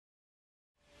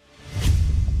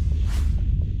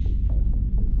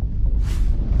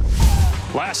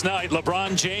Last night,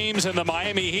 LeBron James and the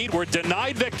Miami Heat were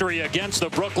denied victory against the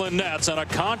Brooklyn Nets on a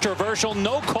controversial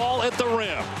no call at the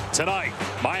rim. Tonight,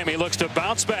 Miami looks to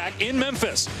bounce back in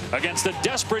Memphis against a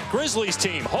desperate Grizzlies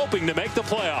team hoping to make the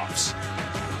playoffs.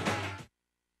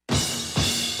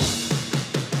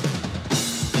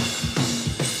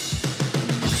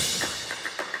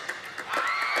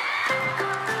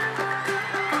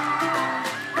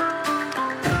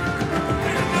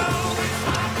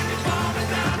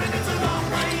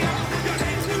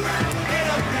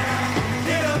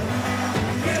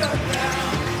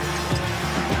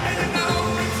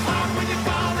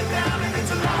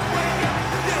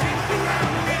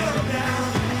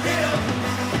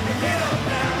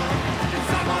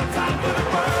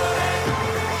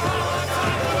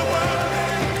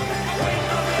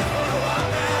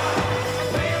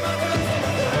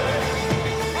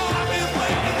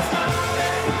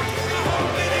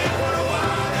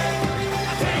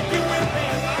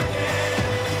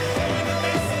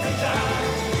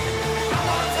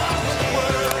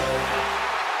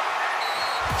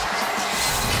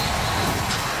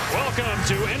 Welcome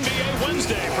to NBA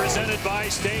Wednesday, presented by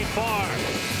State Farm.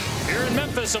 Here in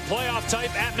Memphis, a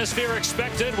playoff-type atmosphere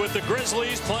expected with the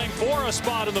Grizzlies playing for a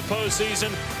spot in the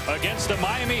postseason against the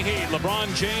Miami Heat.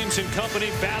 LeBron James and company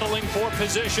battling for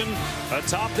position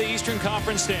atop the Eastern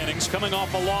Conference standings, coming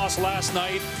off a loss last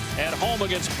night at home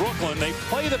against Brooklyn. They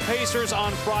play the Pacers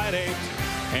on Friday,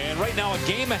 and right now a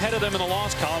game ahead of them in the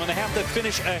loss column, and they have to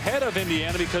finish ahead of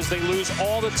Indiana because they lose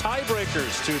all the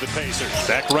tiebreakers to the Pacers.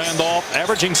 Zach Randolph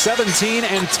averaging 17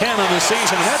 and 10 on the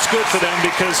season, and that's good for them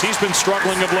because he's been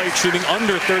struggling of late, shooting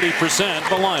under 30%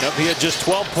 the lineup. He had just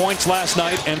 12 points last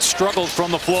night and struggled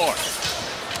from the floor.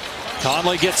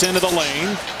 Conley gets into the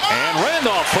lane, and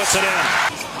Randolph puts it in.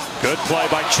 Good play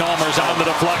by Chalmers on the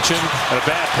deflection, and a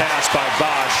bad pass by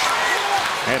Bosch,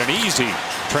 and an easy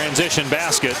transition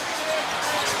basket.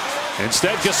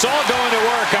 Instead, Gasol going to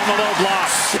work on the low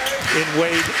block. In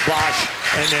Wade, Bosch,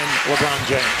 and then LeBron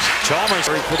James. Chalmers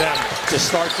For them to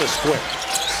start this quick.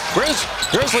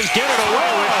 Grizzlies get it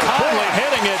away with Conley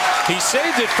hitting it. He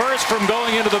saved it first from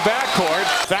going into the backcourt.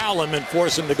 Foul him and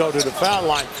force him to go to the foul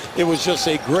line. It was just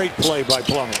a great play by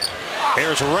Plumlee.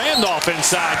 Here's Randolph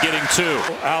inside getting two.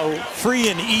 How free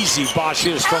and easy Bosch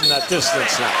is from that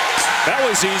distance now. That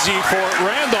was easy for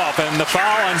Randolph, and the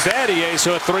foul on Battier,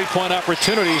 so a three-point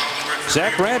opportunity.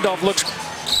 Zach Randolph looks...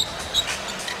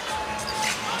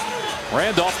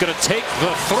 Randolph going to take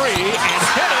the three and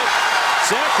hit it.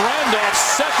 Zach Randolph's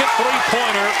second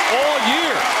three-pointer all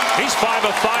year. He's 5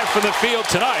 of 5 from the field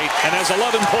tonight and has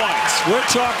 11 points. We're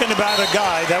talking about a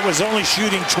guy that was only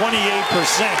shooting 28%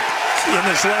 in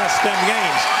his last 10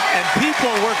 games. And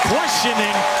people were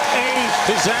questioning, A,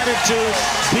 his attitude,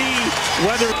 B,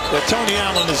 whether Tony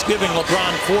Allen is giving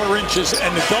LeBron 4 inches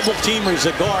and the double teamers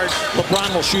a guard,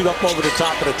 LeBron will shoot up over the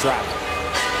top of the trap.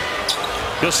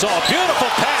 Gasol,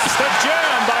 beautiful pass, the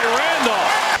jam by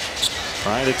Randolph.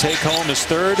 Trying to take home his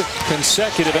third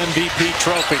consecutive MVP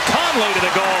trophy. Conley to the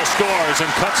goal, scores, and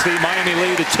cuts the Miami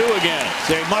lead to 2 again.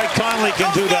 Say, Mike Conley can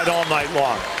do that all night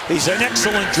long. He's an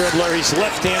excellent dribbler. He's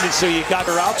left-handed, so you got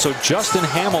her out. So Justin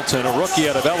Hamilton, a rookie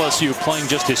out of LSU, playing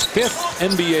just his 5th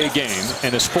NBA game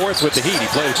and his 4th with the Heat. He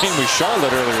played a game with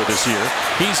Charlotte earlier this year.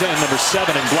 He's in number 7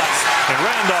 in black. And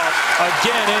Randolph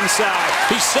again inside.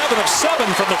 He's 7 of 7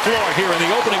 from the floor here in the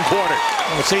opening quarter.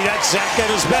 Well, see, that's Zach at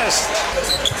his best.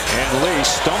 And Lee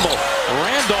stumbled.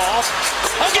 Randolph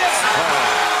again.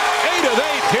 8 of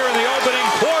 8 here in the opening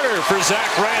quarter for Zach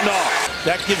Randolph.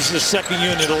 That gives the second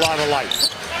unit a lot of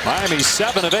life. Miami's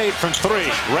 7 of 8 from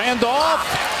 3. Randolph,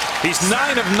 he's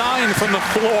 9 of 9 from the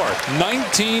floor.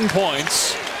 19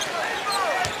 points.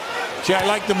 Gee, I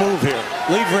like the move here.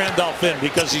 Leave Randolph in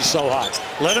because he's so hot.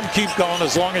 Let him keep going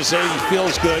as long as he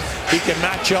feels good. He can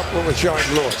match up with Rashard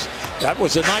Lewis. That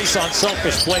was a nice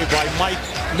unselfish play by Mike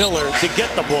Miller to get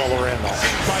the ball to Randolph.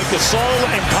 By Gasol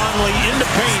and Conley in the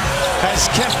paint has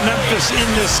kept Memphis in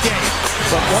this game.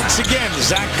 But once again,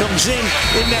 Zach comes in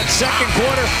that second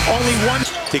quarter, only one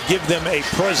to give them a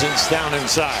presence down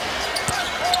inside.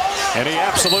 And he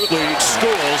absolutely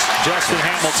schools Justin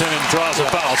Hamilton and draws a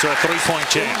foul, so a 3-point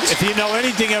chance. If you know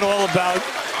anything at all about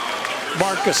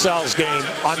Marc Gasol's game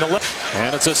on the left.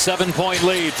 And it's a 7-point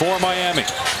lead for Miami.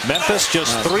 Memphis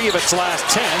just 3 of its last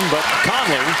 10, but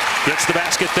Conley gets the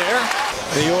basket there.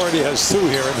 He already has 2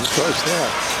 here in his first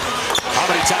half. How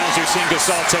many times have you seen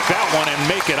Gasol take that one and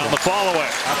make it on the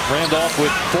follow-away? Randolph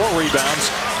with 4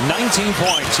 rebounds, 19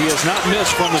 points. He has not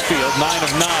missed from the field, 9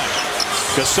 of 9.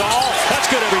 Gasol, that's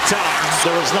good every time.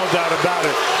 There was no doubt about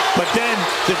it. But then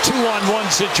the 2-on-1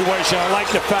 situation, I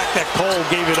like the fact that Cole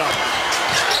gave it up.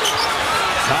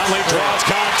 Conley draws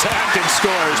contact and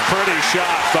scores. Pretty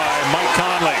shot by Mike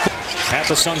Conley. At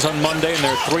the Suns on Monday, and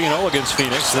they're 3-0 against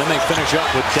Phoenix. Then they finish up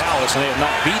with Dallas, and they have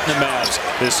not beaten the Mavs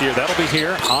this year. That'll be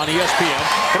here on ESPN.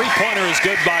 Three-pointer is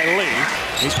good by Lee.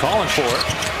 He's calling for it.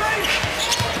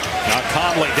 Now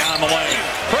Conley down the lane.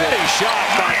 Pretty shot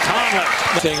by Conley.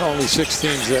 Saying only 6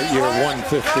 teams that year,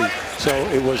 150. So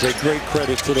it was a great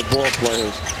credit to the ball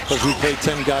players because we played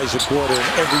 10 guys a quarter, and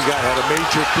every guy had a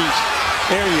major piece.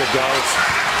 There you go.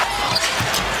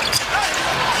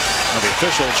 Now the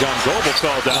official, John Goebel,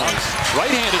 fell down.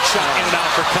 Right-handed shot in and out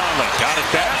for Conley. Got it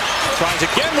back. Tries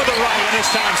again with the right, and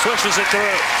this time swishes it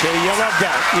through. Okay, you love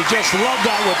that. You just love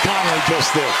that what Conley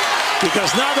just did.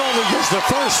 Because not only was the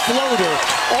first floater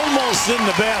almost in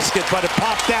the basket, but it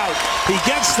popped out. He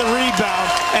gets the rebound,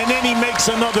 and then he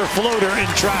makes another floater in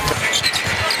traffic.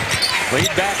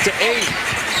 Lead back to 8.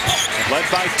 Led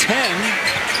by 10.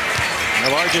 The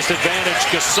largest advantage,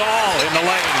 Gasol in the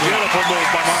lane. Beautiful move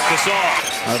by Marc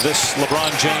Gasol. This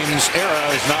LeBron James era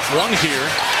is not won here.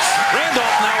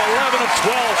 Randolph now 11 of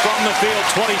 12 from the field,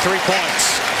 23 points.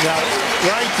 Now,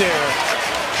 right there,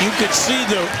 you could see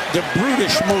the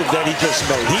brutish move that he just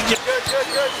made.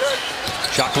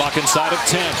 Shot clock inside of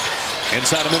 10.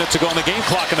 Inside a minute to go on the game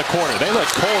clock in the corner. They let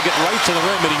Cole get right to the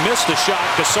rim, but he missed the shot.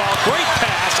 Gasol, great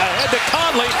pass ahead to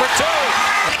Conley for 2.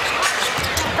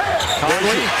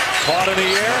 Conley caught in the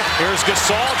air. Here's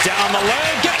Gasol down the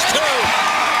lane, gets 2.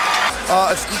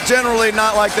 It's generally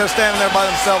not like they're standing there by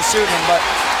themselves shooting, but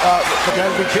you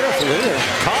gotta be careful here.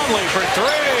 Conley for 3.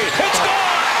 It's gone!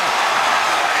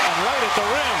 And right at the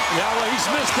rim. Yeah, well, he's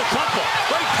missed a couple.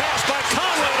 Great pass by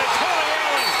Conley to Tony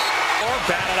Allen. Or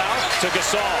batted out to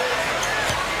Gasol.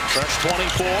 Fresh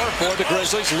 24 for the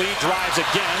Grizzlies. Lee drives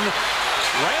again.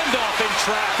 Randolph in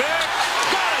traffic.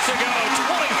 Got it to go.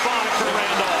 25 for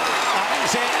Randolph.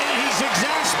 He's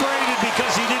exasperated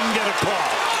because he didn't get a call.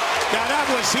 Now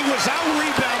he was out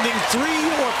rebounding 3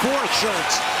 or 4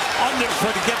 shirts under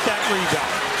to get that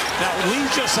rebound. Now Lee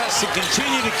just has to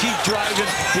continue to keep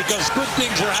driving because good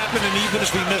things are happening even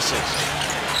if he misses.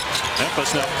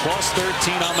 Memphis now plus 13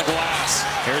 on the glass.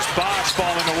 Here's Bosh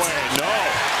falling away. No.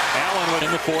 Allen went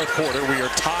in the 4th quarter. We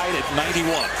are tied at 91.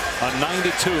 A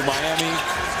 92 Miami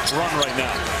run right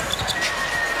now.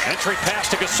 Entry pass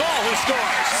to Gasol, who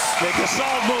scores. The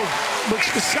Gasol move, which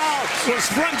Gasol was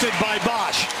fronted by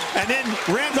Bosh. And then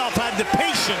Randolph had the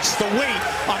patience to wait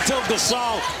until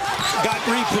Gasol got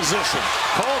repositioned.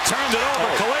 Cole turned it over.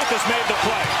 Calathes made the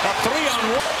play. A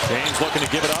 3-on-1. James looking to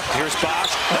give it up. Here's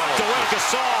Bosh. Knocked away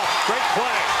Gasol. Great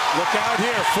play. Look out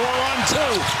here.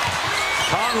 4-on-2.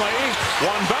 Conley.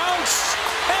 One bounce.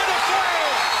 And a three.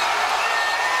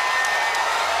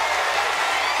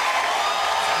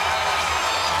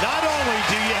 Not only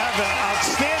do you have an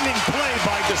outstanding play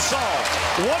by Gasol,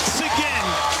 once again,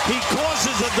 he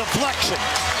causes a deflection.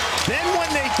 Then when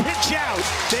they pitch out...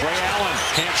 Ray Allen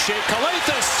can't shake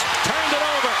Calathes. Turned it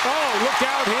over. Oh, look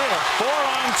out here.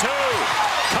 4-on-2.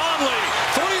 Conley,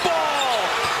 3-ball.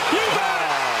 You got it.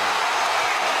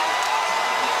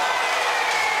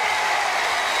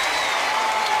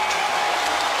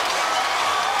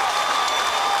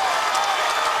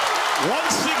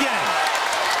 Once again,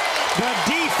 the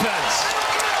defense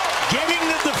getting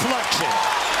the deflection.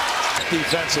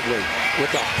 Defensively,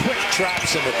 with the quick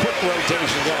traps and the quick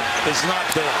rotation is not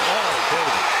there. Oh,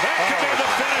 baby. That could be the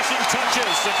finishing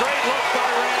touches. A great look by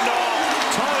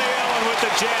Randolph. Tony Allen with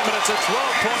the jam, and it's a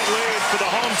 12-point lead for the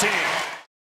home team.